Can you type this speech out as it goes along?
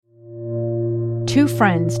Two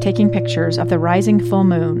friends taking pictures of the rising full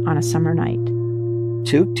moon on a summer night.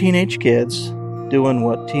 Two teenage kids doing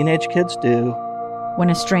what teenage kids do. When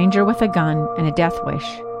a stranger with a gun and a death wish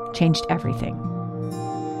changed everything.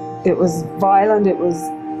 It was violent, it was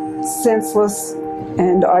senseless,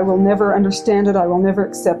 and I will never understand it, I will never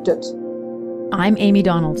accept it. I'm Amy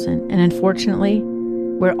Donaldson, and unfortunately,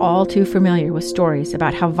 we're all too familiar with stories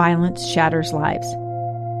about how violence shatters lives.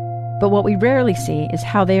 But what we rarely see is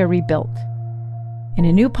how they are rebuilt. In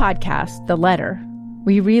a new podcast, The Letter,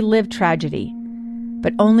 we relive tragedy,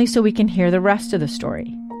 but only so we can hear the rest of the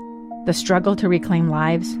story. The struggle to reclaim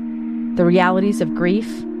lives, the realities of grief,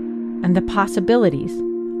 and the possibilities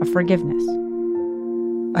of forgiveness.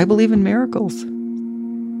 I believe in miracles.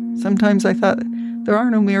 Sometimes I thought, there are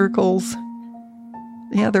no miracles.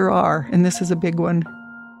 Yeah, there are, and this is a big one.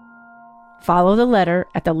 Follow The Letter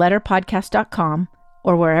at theletterpodcast.com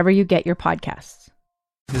or wherever you get your podcasts.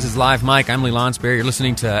 This is Live Mike. I'm Lee Lonsberry. You're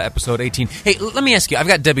listening to episode 18. Hey, let me ask you. I've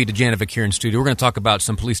got Debbie Dejanovic here in studio. We're going to talk about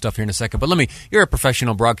some police stuff here in a second. But you're a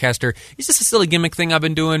professional broadcaster. Is this a silly gimmick thing I've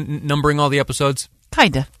been doing, numbering all the episodes?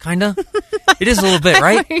 Kinda. It is a little bit,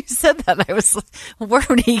 right? When you said that, I was like, where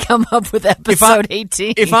would he come up with episode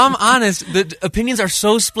 18? If I'm honest, the opinions are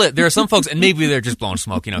so split. There are some folks, and maybe they're just blowing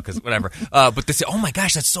smoke, because whatever. But they say, oh my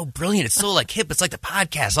gosh, that's so brilliant. It's so hip. It's like the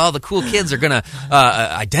podcast. All the cool kids are going to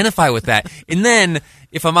identify with that. And then,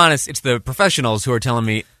 if I'm honest, it's the professionals who are telling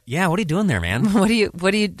me, yeah, what are you doing there, man?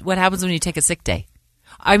 What happens when you take a sick day?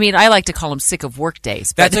 I mean, I like to call them sick of work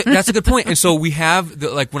days. But that's a good point. And so we have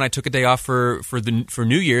when I took a day off for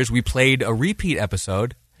New Year's, we played a repeat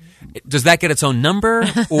episode. Does that get its own number,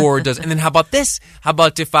 and then how about this? How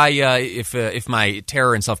about if if my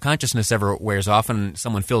terror and self-consciousness ever wears off and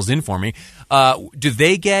someone fills in for me, do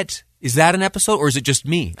they get? Is that an episode, or is it just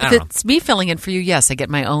me? If it's me filling in for you, yes, I get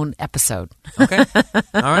my own episode. Okay.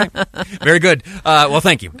 All right. Very good. Well,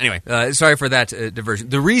 thank you. Anyway, sorry for that diversion.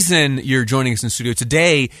 The reason you're joining us in studio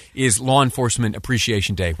today is Law Enforcement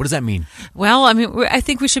Appreciation Day. What does that mean? Well, I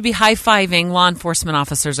think we should be high-fiving law enforcement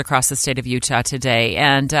officers across the state of Utah today.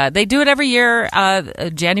 And they do it every year,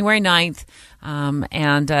 January 9th,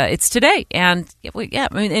 and it's today. And,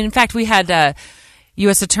 in fact, we had...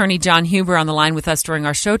 U.S. Attorney John Huber on the line with us during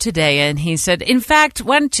our show today, and he said, in fact,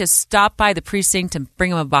 why don't you stop by the precinct and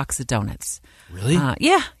bring him a box of donuts? Really?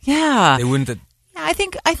 Yeah. They wouldn't... I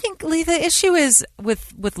think, Lee, the issue is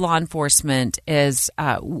with law enforcement is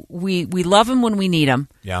we love them when we need them.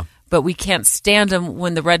 Yeah. But we can't stand them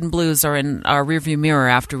when the red and blues are in our rearview mirror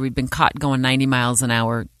after we've been caught going 90 miles an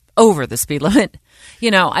hour over the speed limit.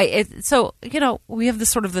 We have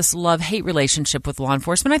this love-hate relationship with law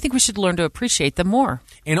enforcement. I think we should learn to appreciate them more.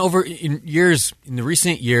 And in the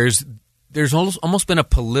recent years, there's almost been a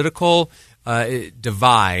political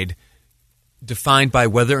divide defined by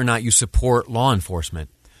whether or not you support law enforcement.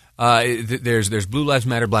 There's Blue Lives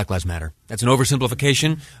Matter, Black Lives Matter. That's an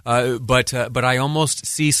oversimplification, but I almost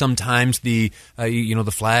see sometimes the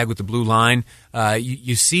flag with the blue line.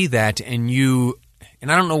 You see that, and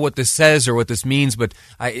I don't know what this says or what this means, but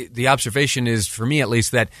the observation is, for me at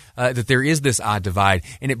least, that there is this odd divide,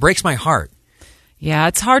 and it breaks my heart. Yeah,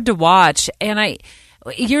 it's hard to watch. And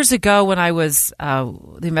years ago when I was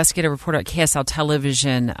the investigative reporter at KSL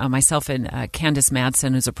Television, myself and Candace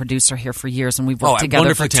Madsen, who's a producer here for years, and we've worked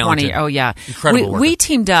together for 20 years. Oh, yeah. Incredible work. We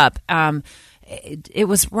teamed up. It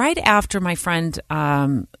was right after my friend...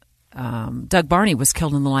 Doug Barney was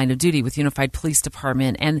killed in the line of duty with Unified Police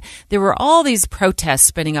Department, and there were all these protests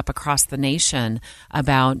spinning up across the nation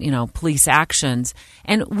about police actions,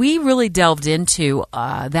 and we really delved into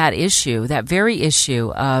that very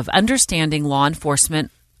issue of understanding law enforcement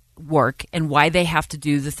work and why they have to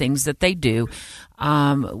do the things that they do,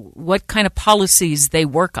 what kind of policies they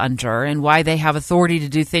work under, and why they have authority to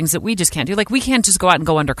do things that we just can't do. Like, we can't just go out and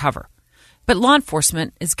go undercover. But law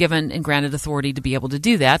enforcement is given and granted authority to be able to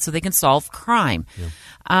do that so they can solve crime.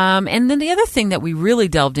 Yeah. And then the other thing that we really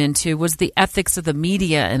delved into was the ethics of the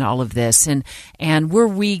media and all of this. And were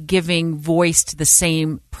we giving voice to the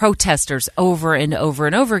same protesters over and over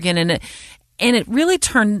and over again? And it really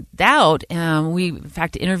turned out, we in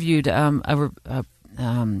fact interviewed a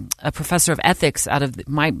professor of ethics out of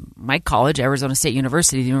my college, Arizona State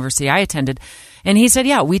University, the university I attended, and he said,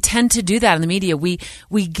 yeah, we tend to do that in the media. We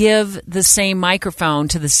give the same microphone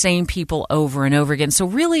to the same people over and over again. So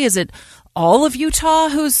really, is it all of Utah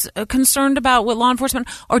who's concerned about what law enforcement,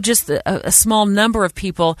 or just a small number of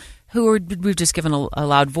people who we've just given a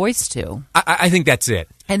loud voice to? I think that's it.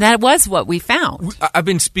 And that was what we found. I've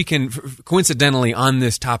been speaking coincidentally on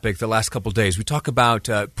this topic the last couple of days. We talk about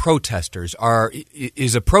protesters.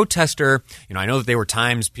 Is a protester, I know that they were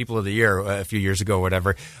Times People of the Year a few years ago or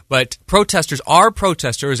whatever, but protesters are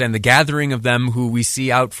protesters, and the gathering of them who we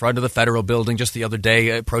see out front of the federal building just the other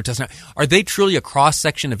day protesting, are they truly a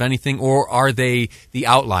cross-section of anything, or are they the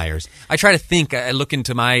outliers? I try to think, I look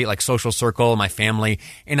into my social circle, my family,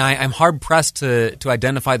 and I'm hard-pressed to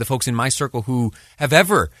identify the folks in my circle who have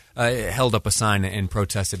ever held up a sign and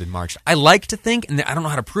protested and marched. I like to think, and I don't know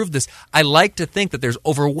how to prove this, I like to think that there's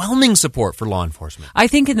overwhelming support for law enforcement. I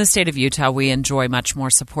think in the state of Utah, we enjoy much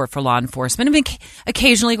more support for law enforcement. I mean,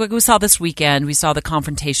 occasionally, like we saw this weekend, we saw the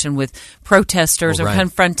confrontation with protesters or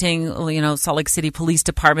confronting, Salt Lake City Police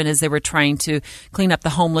Department as they were trying to clean up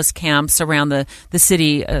the homeless camps around the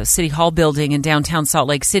city hall building in downtown Salt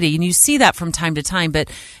Lake City. And you see that from time to time.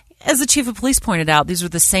 But as the chief of police pointed out, these were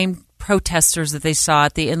the same protesters that they saw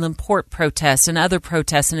at the Inland Port protests and other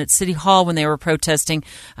protests, and at City Hall when they were protesting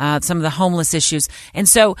some of the homeless issues. And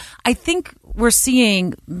so I think we're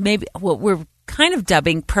seeing maybe what we're kind of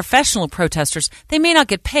dubbing professional protesters. They may not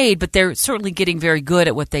get paid, but they're certainly getting very good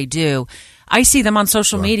at what they do. I see them on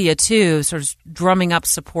social media too, sort of drumming up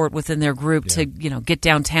support within their group to get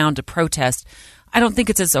downtown to protest. I don't think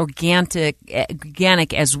it's as organic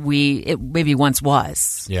as it maybe once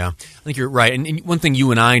was. Yeah, I think you're right. And one thing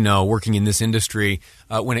you and I know, working in this industry,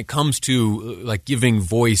 when it comes to giving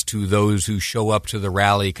voice to those who show up to the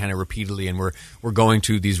rally kind of repeatedly, and we're going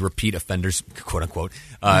to these repeat offenders, quote unquote,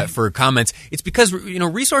 for comments, it's because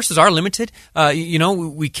resources are limited.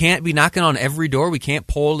 We can't be knocking on every door. We can't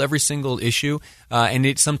poll every single issue, and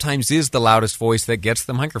it sometimes is the loudest voice that gets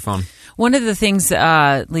the microphone. One of the things,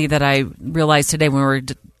 Lee, that I realized today when we were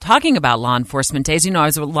talking about law enforcement days, I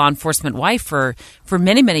was a law enforcement wife for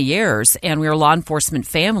many, many years, and we were a law enforcement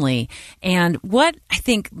family. And what I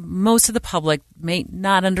think most of the public may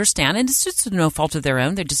not understand, and it's just no fault of their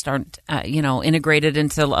own, they just aren't, integrated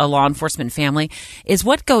into a law enforcement family, is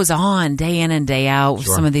what goes on day in and day out with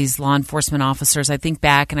some of these law enforcement officers. I think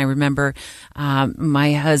back, and I remember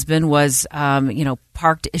my husband was,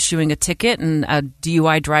 parked issuing a ticket, and a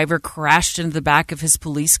DUI driver crashed into the back of his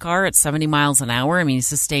police car at 70 miles an hour. I mean, he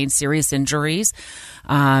sustained serious injuries.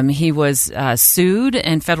 He was sued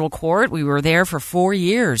in federal court. We were there for 4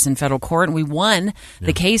 years in federal court, and we won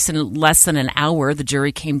the case in less than an hour. The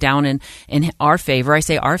jury came down in our favor. I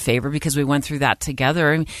say our favor because we went through that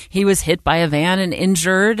together. I mean, he was hit by a van and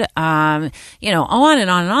injured. On and on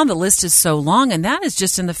and on. The list is so long, and that is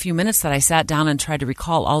just in the few minutes that I sat down and tried to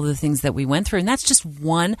recall all the things that we went through. And that's just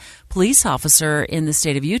one police officer in the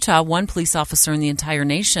state of Utah, one police officer in the entire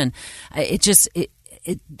nation.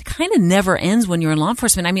 It kind of never ends when you're in law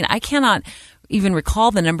enforcement. I mean, I cannot even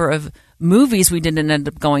recall the number of movies we didn't end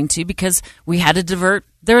up going to because we had to divert.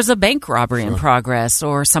 There was a bank robbery in progress,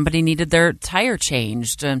 or somebody needed their tire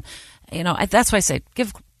changed. And, that's why I say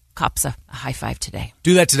give cops a high five today.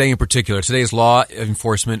 Do that today in particular. Today is Law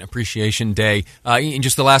Enforcement Appreciation Day. In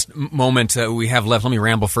just the last moment we have left, let me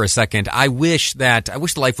ramble for a second. I wish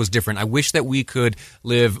life was different. I wish that we could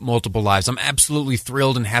live multiple lives. I'm absolutely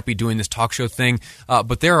thrilled and happy doing this talk show thing,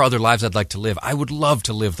 but there are other lives I'd like to live. I would love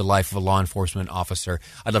to live the life of a law enforcement officer.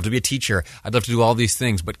 I'd love to be a teacher. I'd love to do all these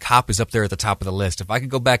things, but cop is up there at the top of the list. If I could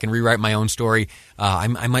go back and rewrite my own story, I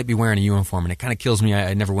might be wearing a uniform, and it kind of kills me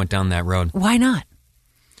I never went down that road. Why not?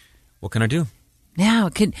 What can I do? Yeah,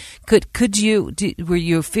 could you? Were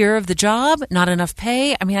you fear of the job? Not enough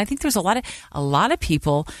pay? I mean, I think there's a lot of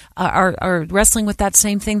people are wrestling with that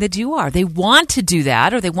same thing that you are. They want to do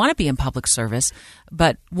that, or they want to be in public service,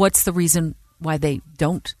 but what's the reason why they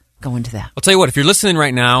don't go into that? I'll tell you what, if you're listening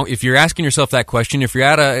right now, if you're asking yourself that question, if you're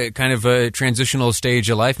at a kind of a transitional stage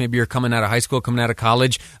of life, maybe you're coming out of high school, coming out of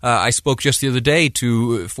college. I spoke just the other day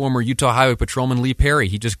to former Utah Highway Patrolman Lee Perry.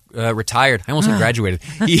 He just retired. I almost said graduated.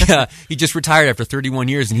 He just retired after 31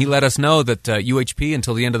 years, and he let us know that UHP,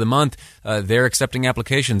 until the end of the month, they're accepting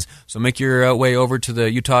applications. So make your way over to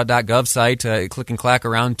the utah.gov site, click and clack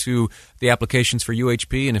around to the applications for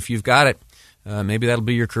UHP, and if you've got it, maybe that'll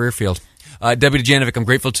be your career field. Deputy Janovic, I'm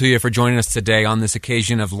grateful to you for joining us today on this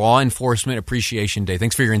occasion of Law Enforcement Appreciation Day.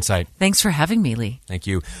 Thanks for your insight. Thanks for having me, Lee. Thank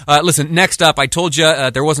you. Listen, next up, I told you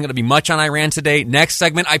there wasn't going to be much on Iran today. Next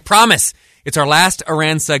segment, I promise, it's our last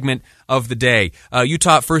Iran segment of the day.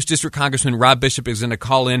 Utah 1st District Congressman Rob Bishop is going to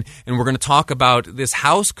call in, and we're going to talk about this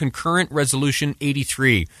House Concurrent Resolution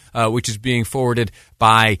 83, which is being forwarded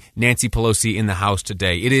by Nancy Pelosi in the House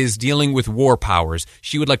today. It is dealing with war powers.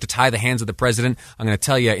 She would like to tie the hands of the president. I'm going to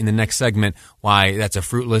tell you in the next segment why that's a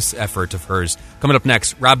fruitless effort of hers. Coming up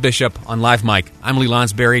next, Rob Bishop on Live Mic. I'm Lee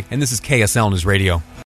Lonsberry, and this is KSL News Radio.